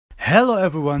Hello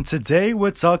everyone, today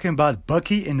we're talking about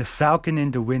Bucky in the Falcon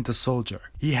and the Winter Soldier.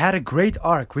 He had a great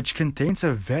arc which contains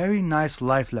a very nice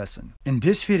life lesson. In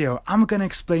this video I'm gonna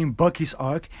explain Bucky's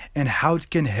arc and how it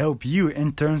can help you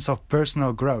in terms of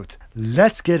personal growth.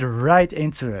 Let's get right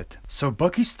into it. So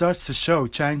Bucky starts the show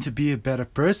trying to be a better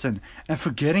person and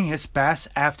forgetting his past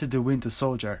after the Winter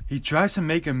Soldier. He tries to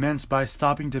make amends by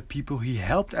stopping the people he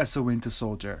helped as a Winter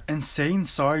Soldier and saying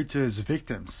sorry to his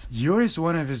victims. Yuri is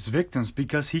one of his victims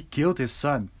because he killed his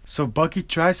son. So Bucky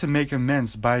tries to make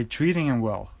amends by treating him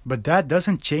well. But that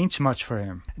doesn't change much for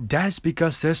him. That's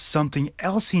because there's something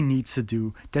else he needs to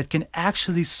do that can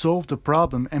actually solve the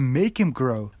problem and make him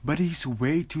grow. But he's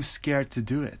way too scared to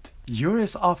do it. Yuri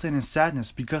is often in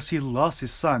sadness because he lost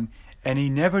his son and he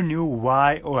never knew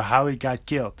why or how he got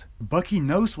killed. Bucky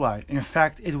knows why, in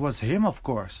fact it was him of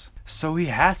course. So he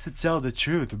has to tell the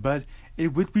truth, but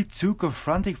it would be too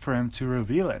confronting for him to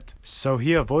reveal it. So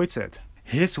he avoids it.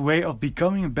 His way of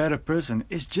becoming a better person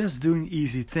is just doing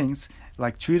easy things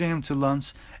like treating him to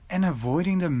lunch and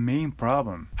avoiding the main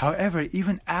problem. However,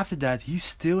 even after that he's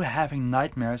still having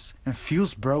nightmares and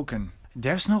feels broken.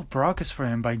 There's no progress for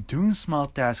him by doing small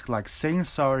tasks like saying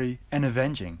sorry and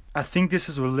avenging. I think this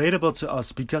is relatable to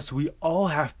us because we all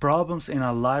have problems in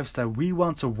our lives that we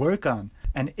want to work on.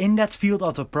 And in that field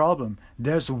of the problem,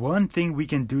 there's one thing we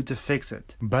can do to fix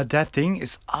it. But that thing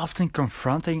is often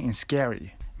confronting and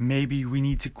scary. Maybe we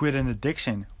need to quit an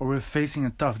addiction, or we're facing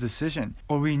a tough decision,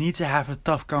 or we need to have a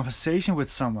tough conversation with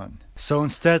someone. So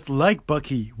instead, like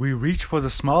Bucky, we reach for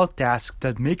the small tasks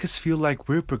that make us feel like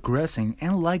we're progressing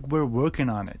and like we're working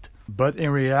on it. But in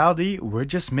reality, we're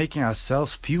just making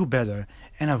ourselves feel better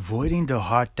and avoiding the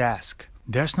hard task.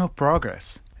 There's no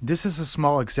progress. This is a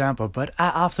small example, but I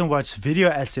often watch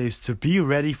video essays to be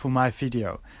ready for my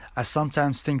video. I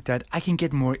sometimes think that I can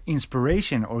get more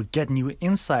inspiration or get new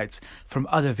insights from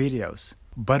other videos.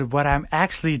 But what I'm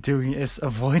actually doing is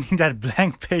avoiding that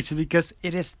blank page because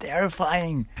it is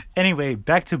terrifying. Anyway,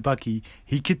 back to Bucky.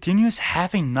 He continues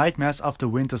having nightmares of the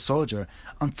Winter Soldier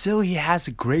until he has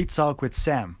a great talk with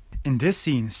Sam. In this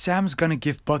scene, Sam's gonna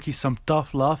give Bucky some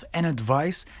tough love and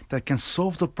advice that can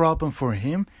solve the problem for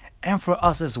him and for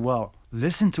us as well.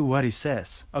 Listen to what he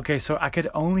says. Okay, so I could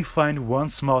only find one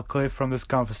small clip from this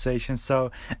conversation,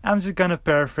 so I'm just gonna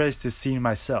paraphrase this scene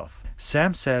myself.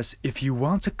 Sam says, if you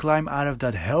want to climb out of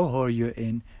that hellhole you're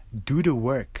in, do the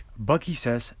work. Bucky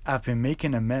says, I've been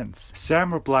making amends.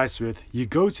 Sam replies with, you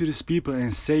go to these people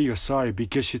and say you're sorry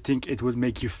because you think it would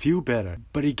make you feel better.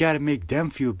 But you gotta make them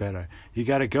feel better. You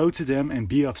gotta go to them and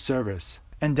be of service.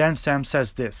 And then Sam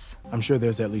says this. I'm sure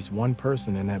there's at least one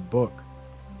person in that book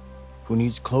who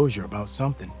needs closure about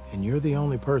something, and you're the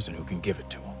only person who can give it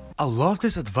to him. I love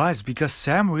this advice because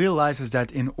Sam realizes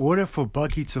that in order for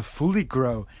Bucky to fully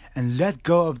grow and let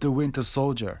go of the Winter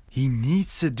Soldier, he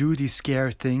needs to do the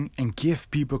scary thing and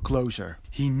give people closure.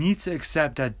 He needs to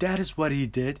accept that that is what he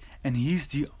did and he's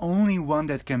the only one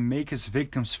that can make his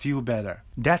victims feel better.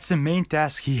 That's the main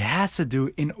task he has to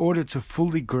do in order to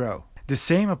fully grow. The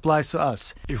same applies to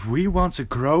us. If we want to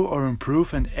grow or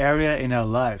improve an area in our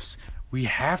lives, we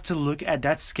have to look at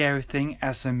that scary thing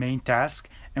as a main task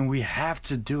and we have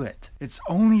to do it. It's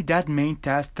only that main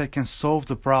task that can solve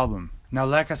the problem. Now,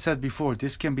 like I said before,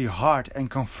 this can be hard and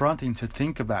confronting to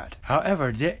think about.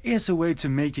 However, there is a way to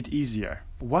make it easier.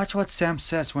 Watch what Sam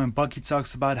says when Bucky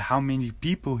talks about how many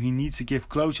people he needs to give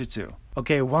closure to.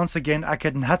 Okay, once again, I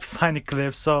could not find a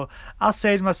clip, so I'll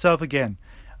say it myself again.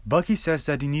 Bucky says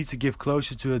that he needs to give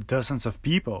closure to dozens of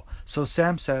people. So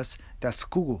Sam says, that's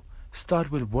cool.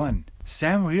 Start with one.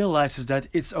 Sam realizes that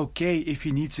it's okay if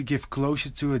he needs to give closure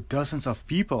to dozens of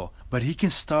people, but he can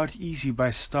start easy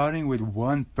by starting with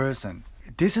one person.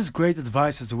 This is great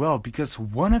advice as well because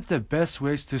one of the best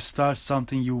ways to start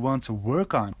something you want to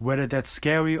work on, whether that's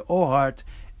scary or hard,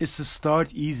 is to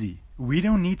start easy. We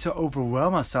don't need to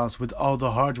overwhelm ourselves with all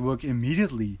the hard work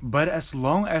immediately, but as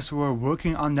long as we're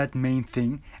working on that main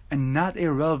thing and not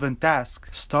irrelevant tasks,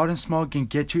 starting small can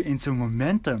get you into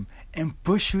momentum and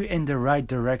push you in the right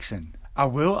direction. I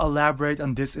will elaborate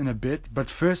on this in a bit, but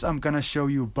first I'm gonna show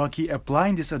you Bucky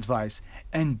applying this advice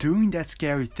and doing that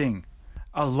scary thing.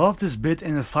 I love this bit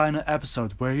in the final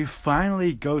episode where he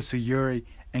finally goes to Yuri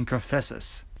and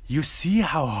confesses. You see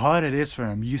how hard it is for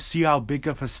him, you see how big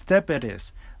of a step it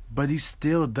is, but he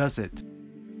still does it.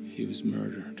 He was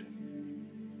murdered.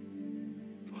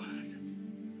 What?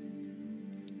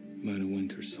 By the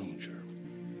Winter Soldier.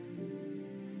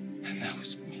 And that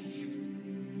was me.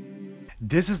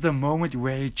 This is the moment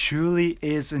where he truly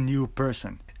is a new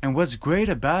person. And what's great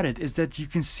about it is that you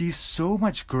can see so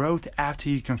much growth after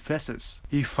he confesses.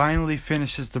 He finally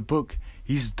finishes the book.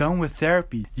 He's done with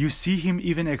therapy. You see him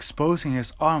even exposing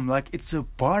his arm like it's a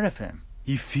part of him.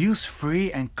 He feels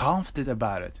free and confident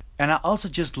about it. And I also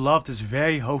just love this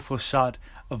very hopeful shot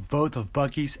of both of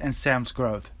Bucky's and Sam's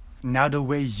growth. Now the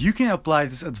way you can apply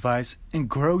this advice and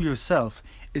grow yourself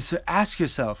is to ask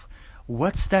yourself,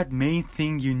 what's that main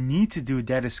thing you need to do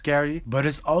that is scary, but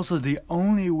is also the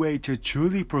only way to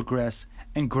truly progress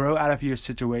and grow out of your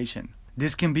situation?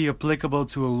 This can be applicable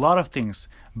to a lot of things,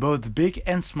 both big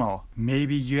and small.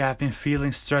 Maybe you have been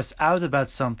feeling stressed out about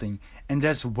something and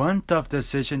there's one tough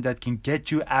decision that can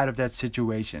get you out of that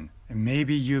situation. And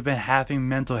maybe you've been having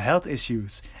mental health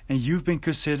issues and you've been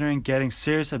considering getting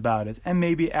serious about it and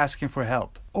maybe asking for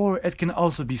help. Or it can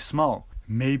also be small.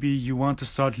 Maybe you want to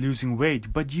start losing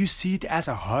weight but you see it as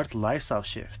a hard lifestyle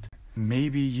shift.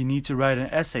 Maybe you need to write an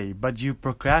essay but you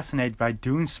procrastinate by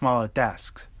doing smaller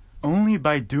tasks. Only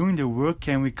by doing the work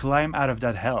can we climb out of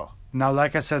that hell. Now,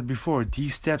 like I said before,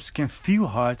 these steps can feel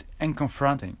hard and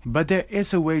confronting, but there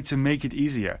is a way to make it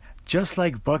easier. Just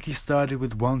like Bucky started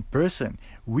with one person,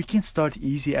 we can start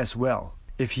easy as well.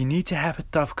 If you need to have a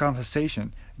tough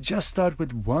conversation, just start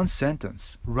with one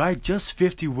sentence. Write just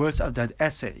 50 words of that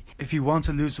essay. If you want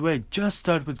to lose weight, just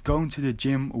start with going to the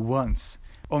gym once.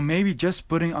 Or maybe just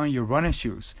putting on your running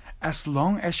shoes. As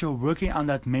long as you're working on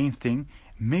that main thing,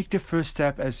 make the first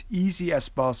step as easy as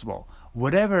possible.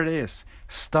 Whatever it is,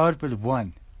 start with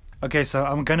one. Okay, so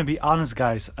I'm gonna be honest,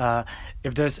 guys.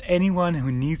 If there's anyone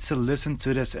who needs to listen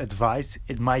to this advice,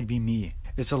 it might be me.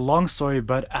 It's a long story,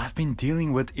 but I've been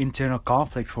dealing with internal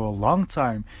conflict for a long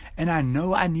time and I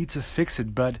know I need to fix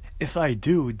it, but if I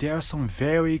do, there are some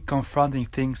very confronting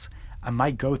things I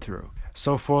might go through.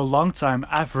 So for a long time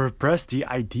I've repressed the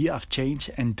idea of change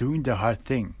and doing the hard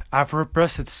thing. I've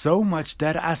repressed it so much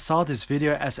that I saw this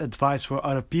video as advice for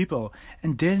other people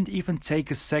and didn't even take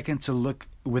a second to look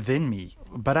within me.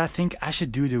 But I think I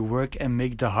should do the work and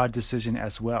make the hard decision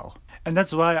as well. And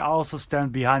that's why I also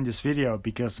stand behind this video,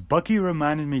 because Bucky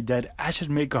reminded me that I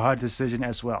should make a hard decision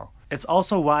as well. It's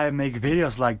also why I make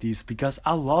videos like these, because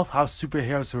I love how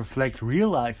superheroes reflect real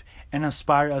life and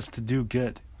inspire us to do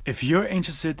good. If you're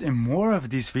interested in more of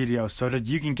these videos so that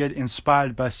you can get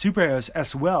inspired by superheroes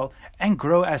as well and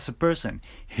grow as a person,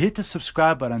 hit the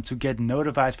subscribe button to get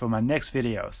notified for my next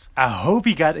videos. I hope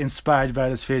you got inspired by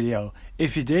this video.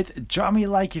 If you did, drop me a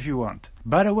like if you want.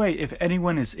 By the way, if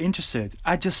anyone is interested,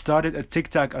 I just started a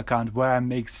TikTok account where I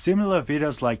make similar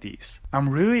videos like these. I'm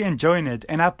really enjoying it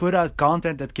and I put out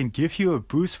content that can give you a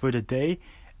boost for the day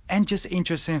and just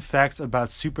interesting facts about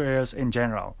superheroes in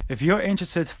general. If you're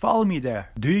interested, follow me there.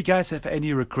 Do you guys have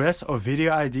any requests or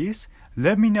video ideas?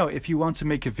 Let me know if you want to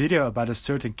make a video about a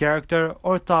certain character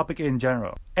or topic in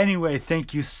general. Anyway,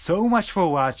 thank you so much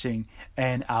for watching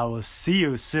and I will see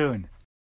you soon.